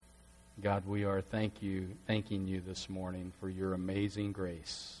God, we are thanking you this morning for your amazing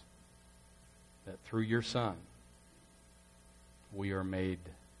grace, that through your Son, we are made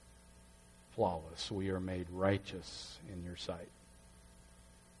flawless. We are made righteous in your sight.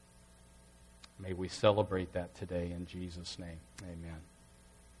 May we celebrate that today in Jesus' name. Amen.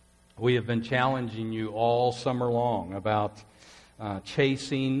 We have been challenging you all summer long about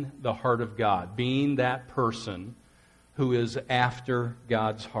chasing the heart of God, being that person who is after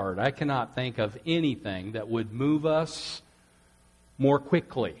God's heart. I cannot think of anything that would move us more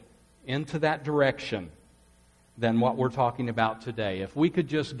quickly into that direction than what we're talking about today. If we could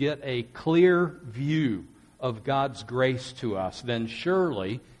just get a clear view of God's grace to us, then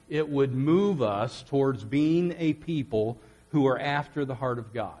surely it would move us towards being a people who are after the heart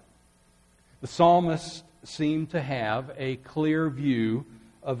of God. The psalmist seemed to have a clear view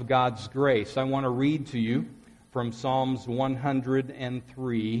of God's grace. I want to read to you from Psalms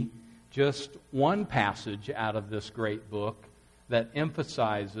 103, just one passage out of this great book that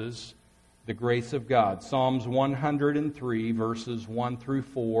emphasizes the grace of God. Psalms 103, verses 1 through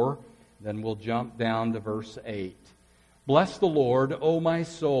 4. Then we'll jump down to verse 8. Bless the Lord, O my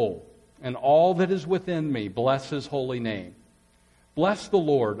soul, and all that is within me. Bless His holy name. Bless the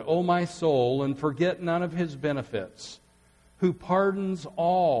Lord, O my soul, and forget none of His benefits, who pardons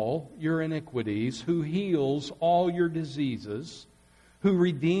all your iniquities, who heals all your diseases, who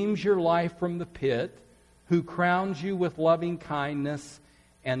redeems your life from the pit, who crowns you with loving kindness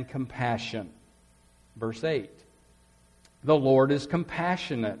and compassion. Verse 8. The Lord is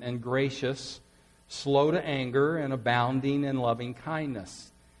compassionate and gracious, slow to anger, and abounding in loving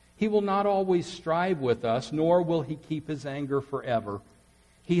kindness. He will not always strive with us, nor will He keep His anger forever.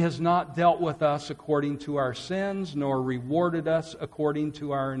 He has not dealt with us according to our sins, nor rewarded us according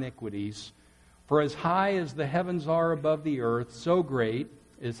to our iniquities. For as high as the heavens are above the earth, so great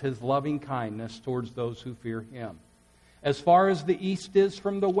is His loving kindness towards those who fear Him. As far as the east is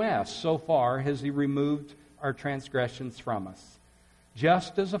from the west, so far has He removed our transgressions from us.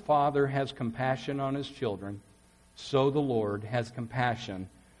 Just as a father has compassion on his children, so the Lord has compassion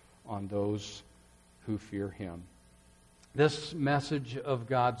on those who fear Him. This message of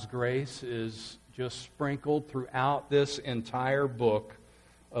God's grace is just sprinkled throughout this entire book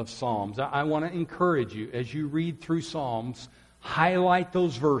of Psalms. I want to encourage you, as you read through Psalms, highlight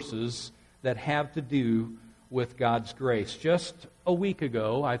those verses that have to do with God's grace. Just a week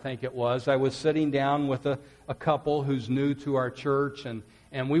ago, I think it was, I was sitting down with a couple who's new to our church,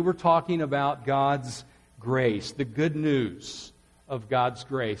 and we were talking about God's grace, the good news of God's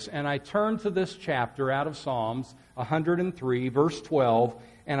grace. And I turned to this chapter out of Psalms 103, verse 12,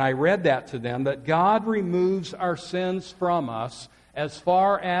 and I read that to them, that God removes our sins from us as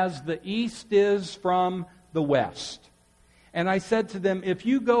far as the east is from the west. And I said to them, if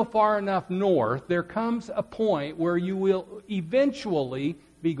you go far enough north, there comes a point where you will eventually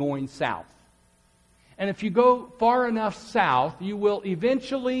be going south. And if you go far enough south, you will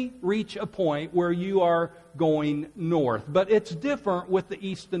eventually reach a point where you are going north. But it's different with the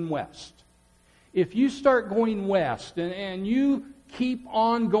east and west. If you start going west and you keep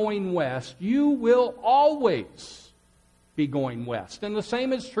on going west, you will always be going west. And the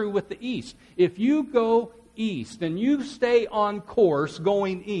same is true with the east. If you go east and you stay on course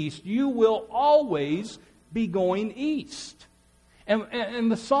going east, you will always be going east. And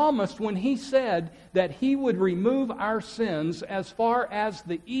the psalmist, when he said that he would remove our sins as far as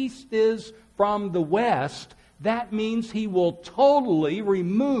the east is from the west, that means He will totally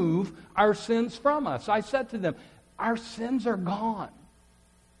remove our sins from us. I said to them, our sins are gone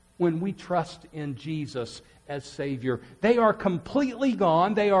when we trust in Jesus as Savior. They are completely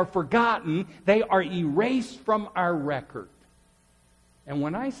gone. They are forgotten. They are erased from our record. And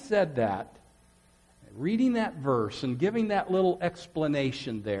when I said that, reading that verse and giving that little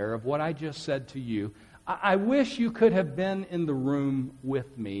explanation there of what I just said to you, I wish you could have been in the room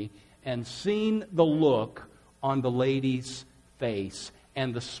with me and seen the look on the lady's face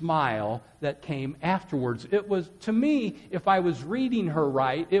and the smile that came afterwards. It was, to me, if I was reading her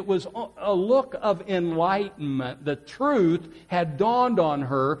right, it was a look of enlightenment. The truth had dawned on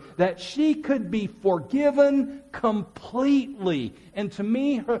her that she could be forgiven completely. And to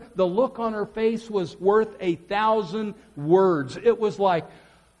me, the look on her face was worth 1,000 words. It was like,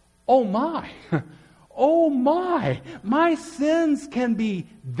 oh my, oh my sins can be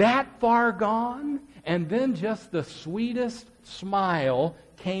that far gone? And then just the sweetest smile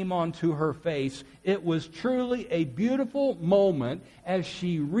came onto her face. It was truly a beautiful moment as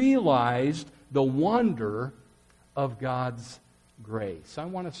she realized the wonder of God's grace. I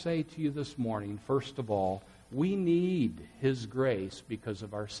want to say to you this morning, first of all, we need His grace because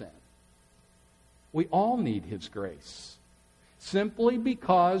of our sin. We all need His grace. Simply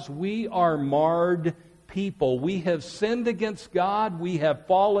because we are marred people. We have sinned against God. We have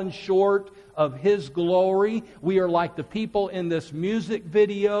fallen short of His glory. We are like the people in this music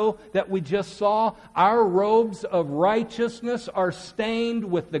video that we just saw. Our robes of righteousness are stained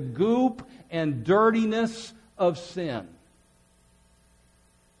with the goop and dirtiness of sin.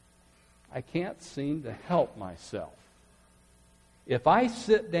 I can't seem to help myself. If I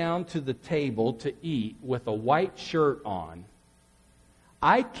sit down to the table to eat with a white shirt on,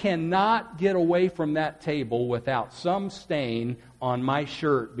 I cannot get away from that table without some stain on my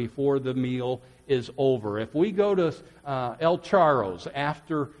shirt before the meal is over. If we go to El Charro's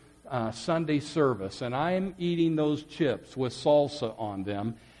after Sunday service and I'm eating those chips with salsa on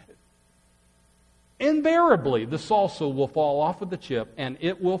them, invariably the salsa will fall off of the chip and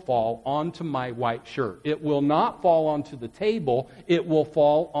it will fall onto my white shirt. It will not fall onto the table. It will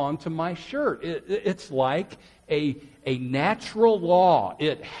fall onto my shirt. It's like a natural law.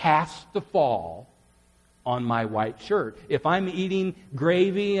 It has to fall on my white shirt. If I'm eating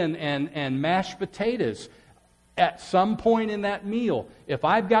gravy and mashed potatoes, at some point in that meal, if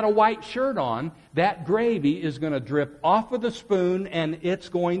I've got a white shirt on, that gravy is going to drip off of the spoon and it's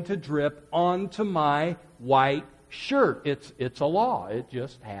going to drip onto my white shirt. It's a law. It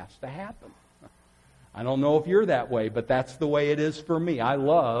just has to happen. I don't know if you're that way, but that's the way it is for me. I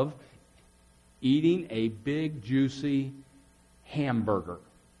love eating a big, juicy hamburger.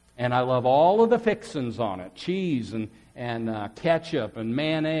 And I love all of the fixings on it. Cheese and ketchup and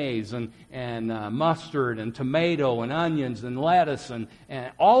mayonnaise and mustard and tomato and onions and lettuce and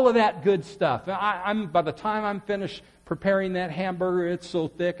all of that good stuff. By the time I'm finished preparing that hamburger, it's so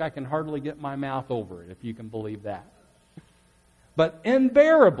thick I can hardly get my mouth over it, if you can believe that. But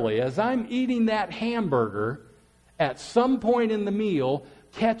invariably, as I'm eating that hamburger, at some point in the meal,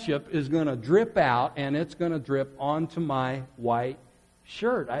 ketchup is going to drip out and it's going to drip onto my white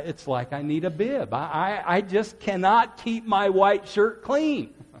shirt. It's like I need a bib. I just cannot keep my white shirt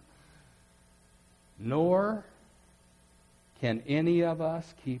clean. Nor can any of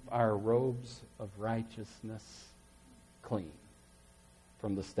us keep our robes of righteousness clean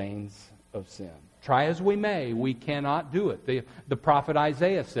from the stains of sin. Try as we may, we cannot do it. The prophet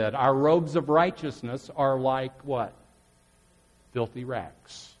Isaiah said, our robes of righteousness are like what? Filthy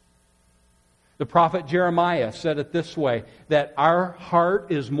rags. The prophet Jeremiah said it this way, that our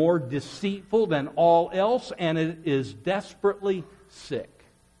heart is more deceitful than all else, and it is desperately sick.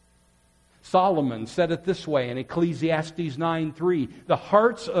 Solomon said it this way in Ecclesiastes 9:3, the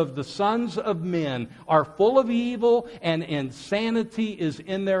hearts of the sons of men are full of evil, and insanity is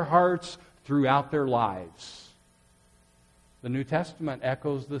in their hearts throughout their lives. The New Testament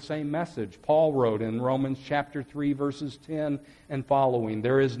echoes the same message. Paul wrote in Romans chapter 3, verses 10 and following,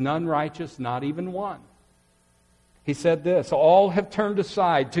 there is none righteous, not even one. He said this, all have turned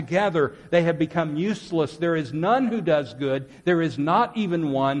aside. Together they have become useless. There is none who does good. There is not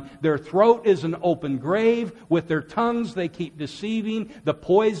even one. Their throat is an open grave. With their tongues they keep deceiving. The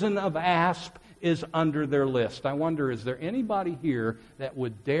poison of asp is under their list. I wonder, is there anybody here that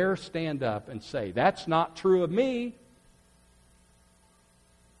would dare stand up and say, that's not true of me?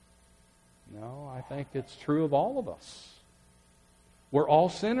 No, I think it's true of all of us. We're all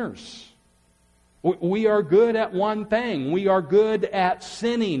sinners. We are good at one thing. We are good at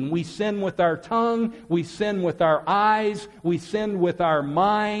sinning. We sin with our tongue. We sin with our eyes. We sin with our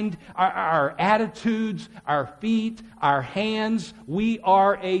mind, our attitudes, our feet, our hands. We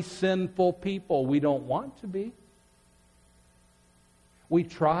are a sinful people. We don't want to be. We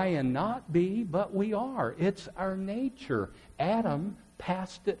try and not be, but we are. It's our nature. Adam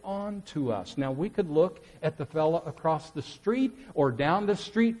passed it on to us. Now, we could look at the fellow across the street or down the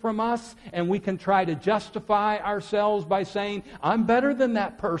street from us, and we can try to justify ourselves by saying, I'm better than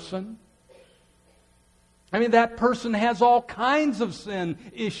that person. I mean, that person has all kinds of sin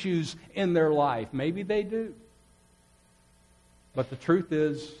issues in their life. Maybe they do. But the truth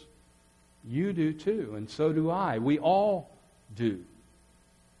is, you do too, and so do I. We all do.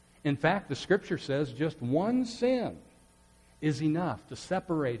 In fact, the Scripture says just one sin is enough to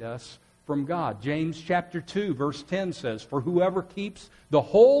separate us from God. James chapter 2 verse 10 says, for whoever keeps the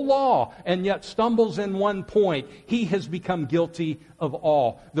whole law and yet stumbles in one point, he has become guilty of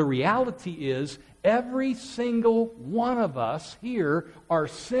all. The reality is, every single one of us here are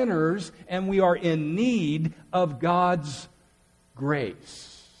sinners, and we are in need of God's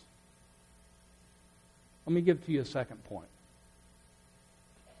grace. Let me give to you a second point.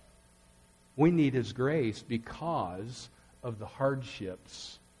 We need His grace because of the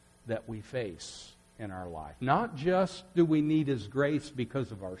hardships that we face in our life. Not just do we need His grace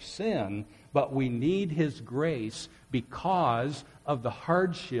because of our sin, but we need His grace because of the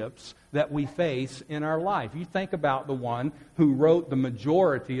hardships that we face in our life. You think about the one who wrote the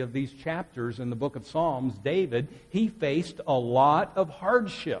majority of these chapters in the book of Psalms, David. He faced a lot of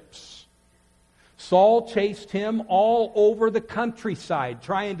hardships. Saul chased him all over the countryside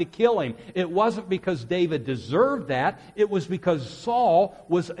trying to kill him. It wasn't because David deserved that. It was because Saul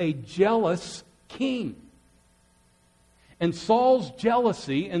was a jealous king. And Saul's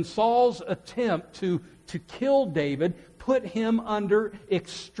jealousy and Saul's attempt to kill David put him under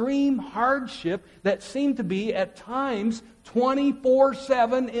extreme hardship that seemed to be at times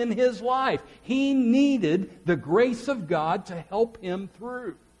 24/7 in his life. He needed the grace of God to help him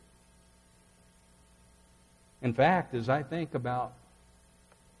through. In fact, as I think about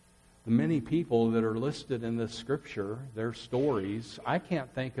the many people that are listed in this scripture, their stories, I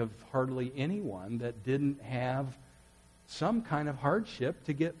can't think of hardly anyone that didn't have some kind of hardship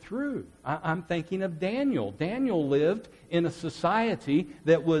to get through. I'm thinking of Daniel. Daniel lived in a society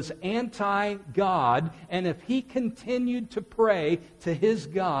that was anti-God, and if he continued to pray to his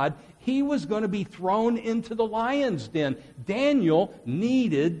God, he was going to be thrown into the lion's den. Daniel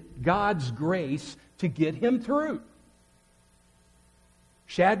needed God's grace to get him through.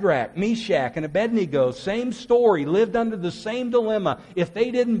 Shadrach, Meshach, and Abednego, same story, lived under the same dilemma. If they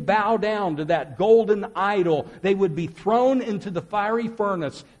didn't bow down to that golden idol, they would be thrown into the fiery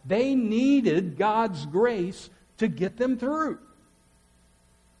furnace. They needed God's grace to get them through.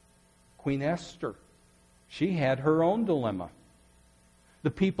 Queen Esther, she had her own dilemma.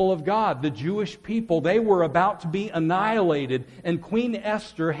 The people of God, the Jewish people, they were about to be annihilated, and Queen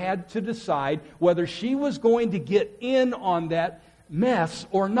Esther had to decide whether she was going to get in on that mess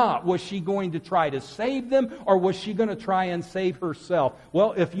or not. Was she going to try to save them, or was she going to try and save herself?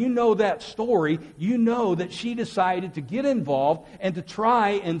 Well, if you know that story, you know that she decided to get involved and to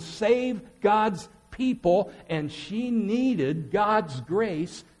try and save God's people, and she needed God's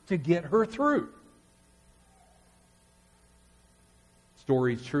grace to get her through.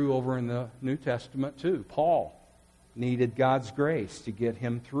 Story's true over in the New Testament too. Paul needed God's grace to get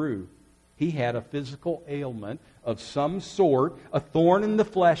him through. He had a physical ailment of some sort, a thorn in the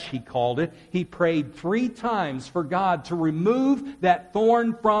flesh, he called it. He prayed 3 times for God to remove that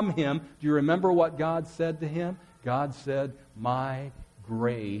thorn from him. Do you remember what God said to him? God said, "My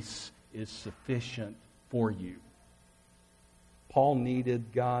grace is sufficient for you." Paul needed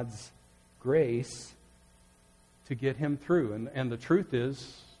God's grace to get him through. And the truth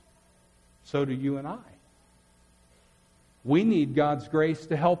is, so do you and I. We need God's grace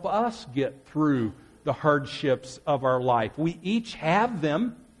to help us get through the hardships of our life. We each have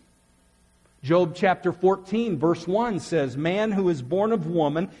them. Job chapter 14, verse 1 says, "Man who is born of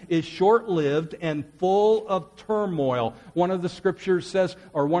woman is short-lived and full of turmoil." One of the scriptures says,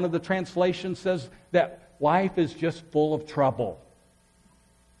 or one of the translations says, that life is just full of trouble.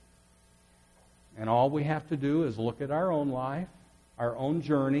 And all we have to do is look at our own life, our own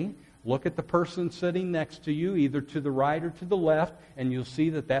journey, look at the person sitting next to you, either to the right or to the left, and you'll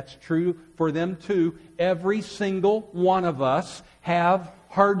see that that's true for them too. Every single one of us have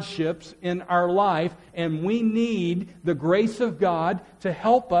hardships in our life, and we need the grace of God to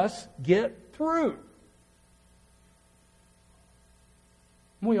help us get through.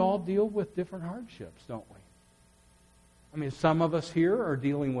 We all deal with different hardships, don't we? I mean, some of us here are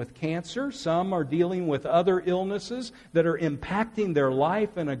dealing with cancer. Some are dealing with other illnesses that are impacting their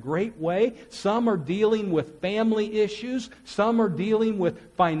life in a great way. Some are dealing with family issues. Some are dealing with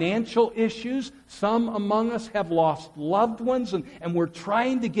financial issues. Some among us have lost loved ones, and we're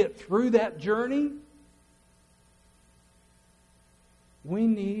trying to get through that journey. We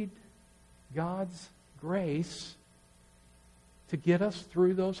need God's grace to get us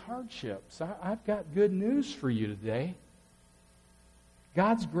through those hardships. I've got good news for you today.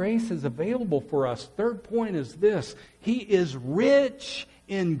 God's grace is available for us. Third point is this: He is rich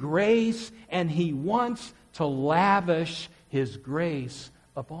in grace, and He wants to lavish His grace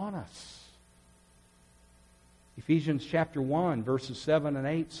upon us. Ephesians chapter 1, verses 7 and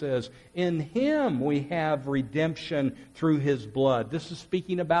 8 says, "In Him we have redemption through His blood." This is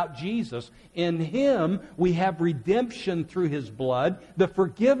speaking about Jesus. In Him we have redemption through His blood, the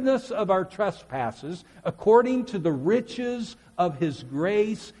forgiveness of our trespasses, according to the riches of His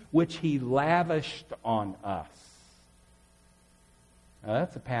grace, which He lavished on us. Now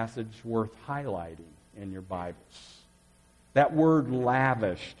that's a passage worth highlighting in your Bibles. That word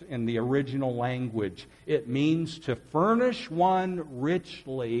lavished in the original language, it means to furnish one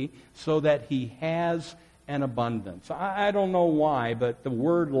richly so that he has and abundance. I don't know why, but the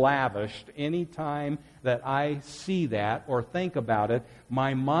word lavished, anytime that I see that or think about it,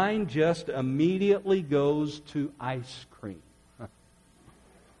 my mind just immediately goes to ice cream.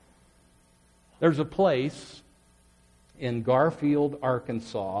 There's a place in Garfield,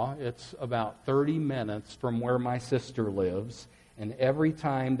 Arkansas. It's about 30 minutes from where my sister lives. And every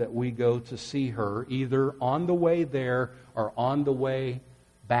time that we go to see her, either on the way there or on the way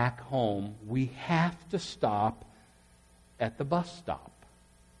back home, we have to stop at the bus stop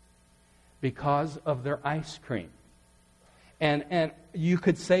because of their ice cream. And you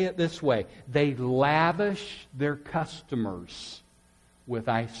could say it this way: they lavish their customers with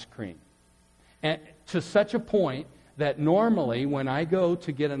ice cream. And to such a point that normally when I go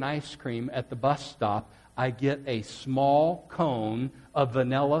to get an ice cream at the bus stop, I get a small cone of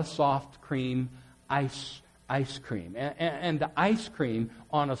vanilla soft cream ice cream. And the ice cream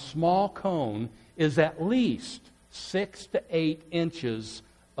on a small cone is at least 6 to 8 inches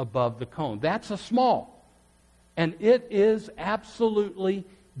above the cone. That's a small. And it is absolutely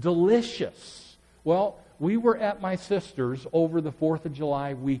delicious. Well, we were at my sister's over the 4th of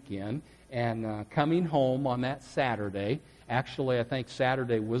July weekend, and coming home on that Saturday. Actually, I think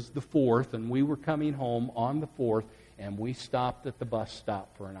Saturday was the 4th, and we were coming home on the 4th, and we stopped at the bus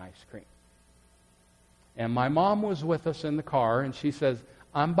stop for an ice cream. And my mom was with us in the car, and she says,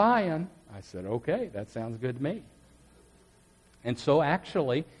 "I'm buying." I said, "Okay, that sounds good to me." And so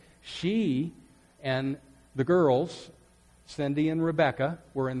actually, she and the girls, Cindy and Rebecca,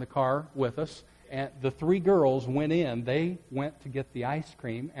 were in the car with us, and the 3 girls went in. They went to get the ice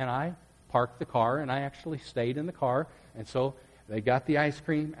cream, and I parked the car, and I actually stayed in the car. And so they got the ice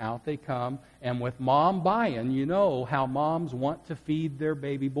cream, out they come, and with Mom buying, you know how moms want to feed their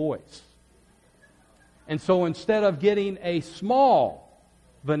baby boys. And so instead of getting a small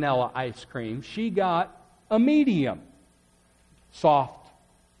vanilla ice cream, she got a medium soft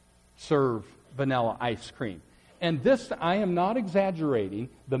serve vanilla ice cream. And this, I am not exaggerating,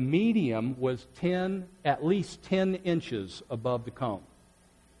 the medium was at least 10 inches above the cone.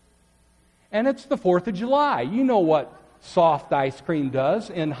 And it's the 4th of July. You know what soft ice cream does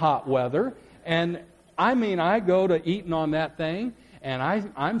in hot weather. And I mean, I go to eating on that thing, and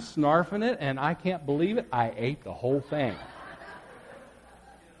I'm snarfing it, and I can't believe it. I ate the whole thing.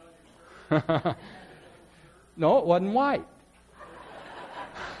 No, it wasn't white.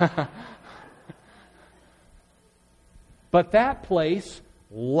 But that place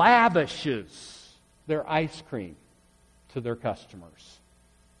lavishes their ice cream to their customers.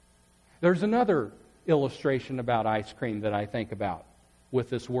 There's another illustration about ice cream that I think about with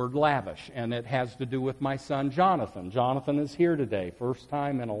this word lavish, and it has to do with my son Jonathan. Jonathan is here today, first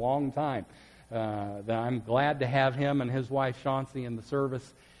time in a long time. That I'm glad to have him and his wife Chauncey in the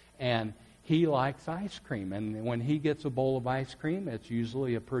service, and he likes ice cream. And when he gets a bowl of ice cream, it's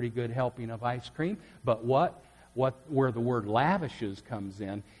usually a pretty good helping of ice cream. But where the word lavishes comes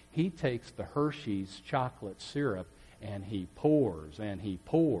in, he takes the Hershey's chocolate syrup and he pours, and he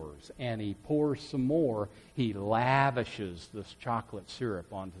pours, and he pours some more. He lavishes this chocolate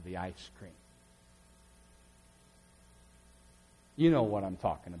syrup onto the ice cream. You know what I'm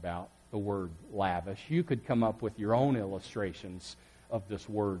talking about, the word lavish. You could come up with your own illustrations of this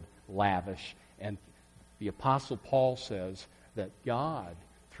word lavish. And the Apostle Paul says that God,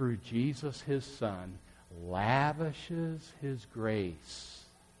 through Jesus his Son, lavishes his grace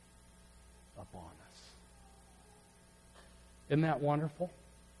upon us. Isn't that wonderful?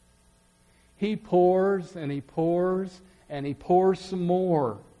 He pours and he pours and he pours some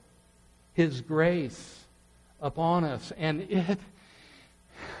more. His grace upon us. And it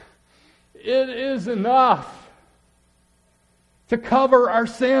is enough to cover our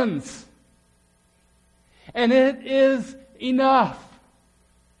sins. And it is enough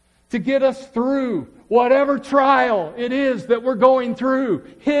to get us through whatever trial it is that we're going through.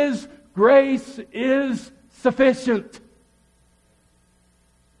 His grace is sufficient.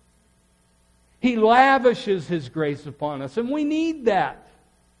 He lavishes His grace upon us, and we need that.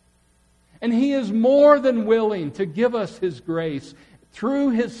 And He is more than willing to give us His grace through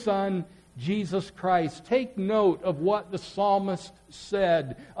His Son, Jesus Christ. Take note of what the psalmist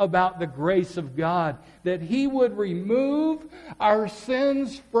said about the grace of God, that He would remove our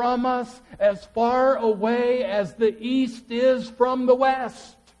sins from us as far away as the east is from the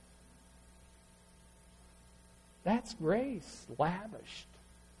west. That's grace lavished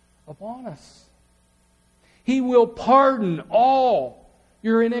upon us. He will pardon all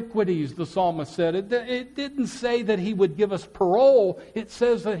your iniquities, the psalmist said. It didn't say that He would give us parole. It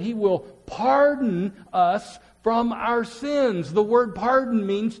says that He will pardon us from our sins. The word pardon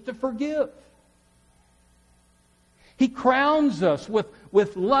means to forgive. He crowns us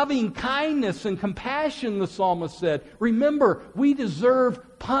with loving kindness and compassion, the psalmist said. Remember, we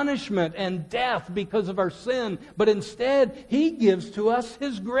deserve punishment and death because of our sin, but instead, He gives to us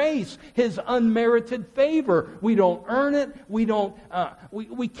His grace, His unmerited favor. We don't earn it.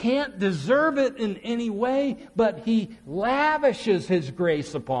 We can't deserve it in any way, but He lavishes His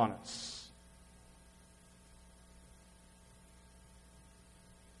grace upon us.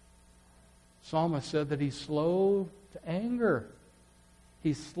 Psalmist said that He's slow to anger.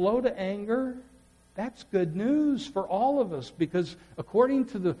 He's slow to anger. That's good news for all of us, because according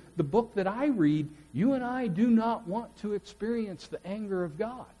to the book that I read, you and I do not want to experience the anger of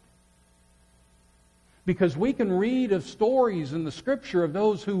God. Because we can read of stories in the Scripture of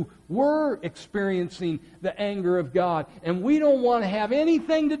those who were experiencing the anger of God. And we don't want to have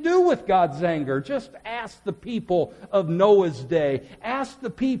anything to do with God's anger. Just ask the people of Noah's day. Ask the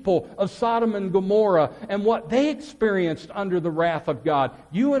people of Sodom and Gomorrah and what they experienced under the wrath of God.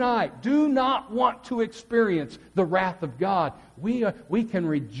 You and I do not want to experience the wrath of God. We can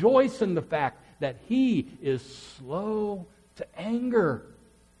rejoice in the fact that He is slow to anger.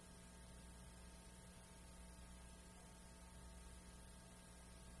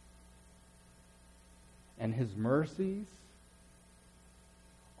 And His mercies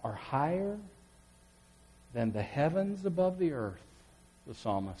are higher than the heavens above the earth, the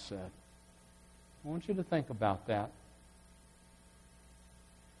psalmist said. I want you to think about that.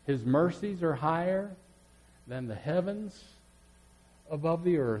 His mercies are higher than the heavens above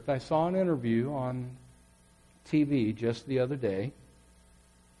the earth. I saw an interview on TV just the other day.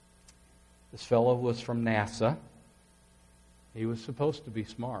 This fellow was from NASA. He was supposed to be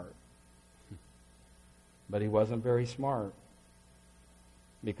smart. But he wasn't very smart,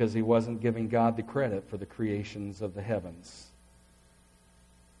 because he wasn't giving God the credit for the creations of the heavens.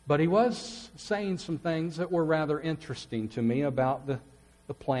 But he was saying some things that were rather interesting to me about the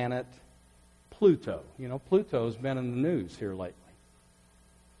planet Pluto. You know, Pluto's been in the news here lately.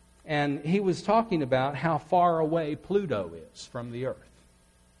 And he was talking about how far away Pluto is from the Earth.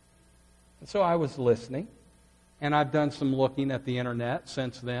 And so I was listening, and I've done some looking at the internet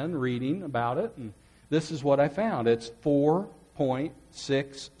since then, reading about it, and this is what I found. It's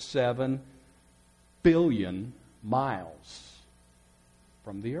 4.67 billion miles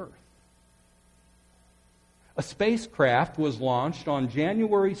from the Earth. A spacecraft was launched on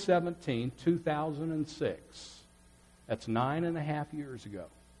January 17, 2006. That's 9.5 years ago.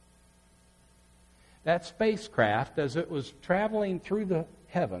 That spacecraft, as it was traveling through the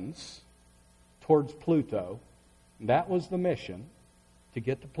heavens towards Pluto, that was the mission, to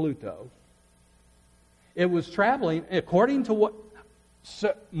get to Pluto. It was traveling, according to what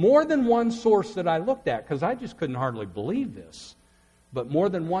more than one source that I looked at, because I just couldn't hardly believe this, but more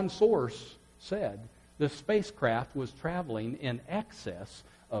than one source said the spacecraft was traveling in excess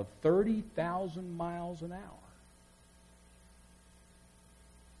of 30,000 miles an hour.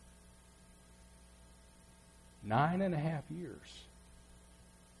 9.5 years.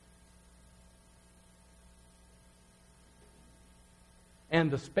 And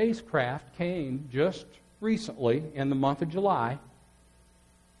the spacecraft came just recently, in the month of July,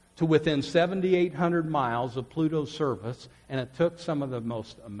 to within 7,800 miles of Pluto's surface, and it took some of the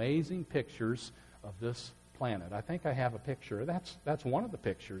most amazing pictures of this planet. I think I have a picture. That's one of the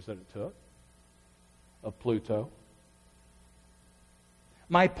pictures that it took of Pluto.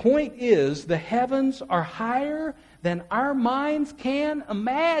 My point is, the heavens are higher than our minds can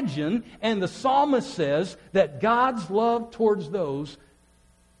imagine, and the psalmist says that God's love towards those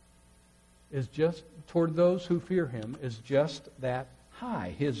who fear Him is just that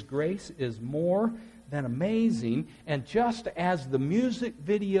high. His grace is more than amazing, and just as the music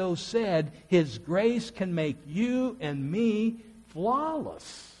video said, His grace can make you and me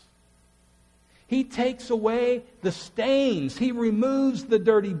flawless. He takes away the stains. He removes the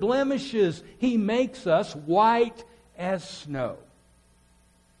dirty blemishes. He makes us white as snow.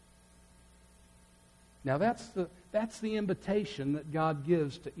 Now that's the invitation that God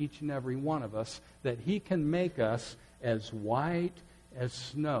gives to each and every one of us, that He can make us as white as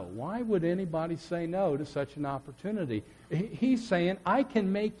snow. Why would anybody say no to such an opportunity? He's saying, I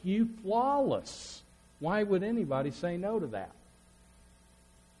can make you flawless. Why would anybody say no to that?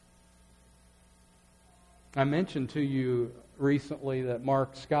 I mentioned to you recently that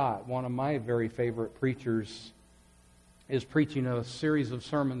Mark Scott, one of my very favorite preachers, is preaching a series of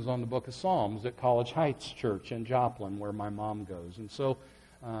sermons on the book of Psalms at College Heights Church in Joplin, where my mom goes. And so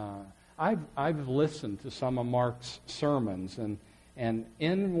I've listened to some of Mark's sermons, and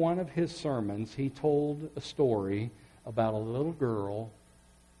in one of his sermons, he told a story about a little girl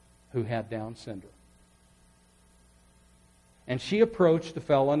who had Down syndrome. And she approached a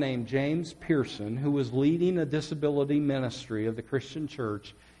fellow named James Pearson, who was leading a disability ministry of the Christian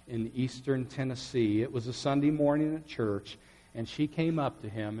church in eastern Tennessee. It was a Sunday morning at church, and she came up to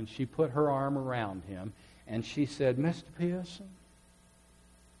him, and she put her arm around him, and she said, Mr. Pearson,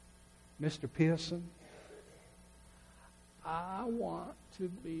 I want to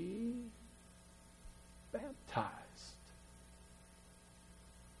be baptized.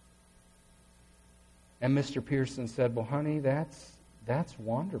 And Mr. Pearson said, well, honey, that's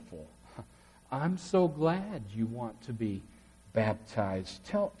wonderful. I'm so glad you want to be baptized.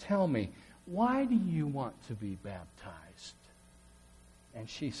 Tell me, why do you want to be baptized? And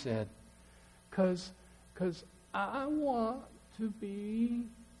she said, because I want to be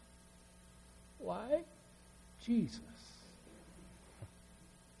like Jesus.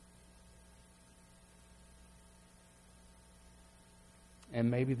 And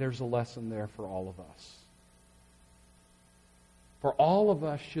maybe there's a lesson there for all of us. For all of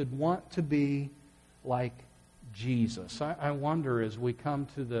us should want to be like Jesus. I wonder, as we come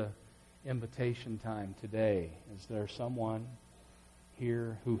to the invitation time today, is there someone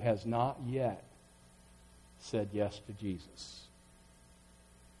here who has not yet said yes to Jesus?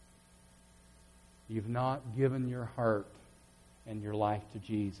 You've not given your heart and your life to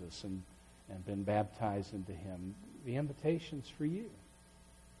Jesus and been baptized into Him. The invitation's for you.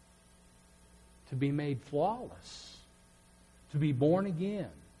 To be made flawless, to be born again,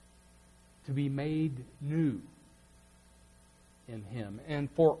 to be made new in Him.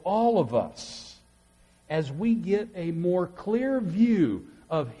 And for all of us, as we get a more clear view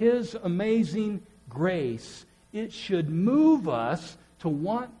of His amazing grace, it should move us to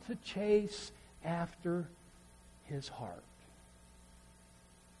want to chase after His heart.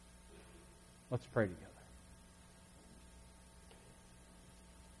 Let's pray together.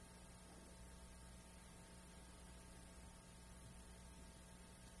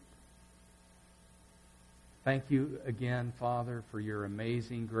 Thank you again, Father, for your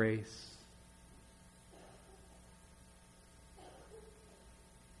amazing grace.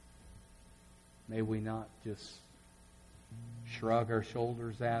 May we not just shrug our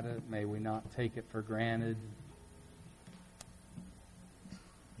shoulders at it. May we not take it for granted.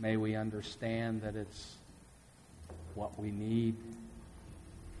 May we understand that it's what we need.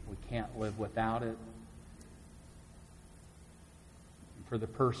 We can't live without it. For the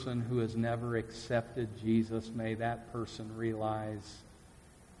person who has never accepted Jesus, may that person realize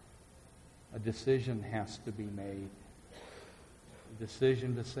a decision has to be made. A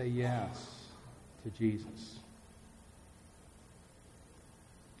decision to say yes to Jesus.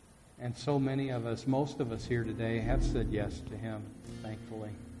 And so many of us, most of us here today, have said yes to Him,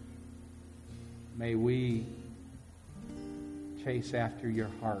 thankfully. May we chase after your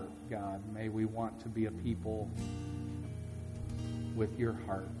heart, God. May we want to be a people with your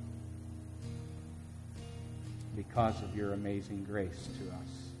heart because of your amazing grace to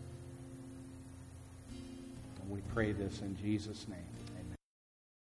us. And we pray this in Jesus' name.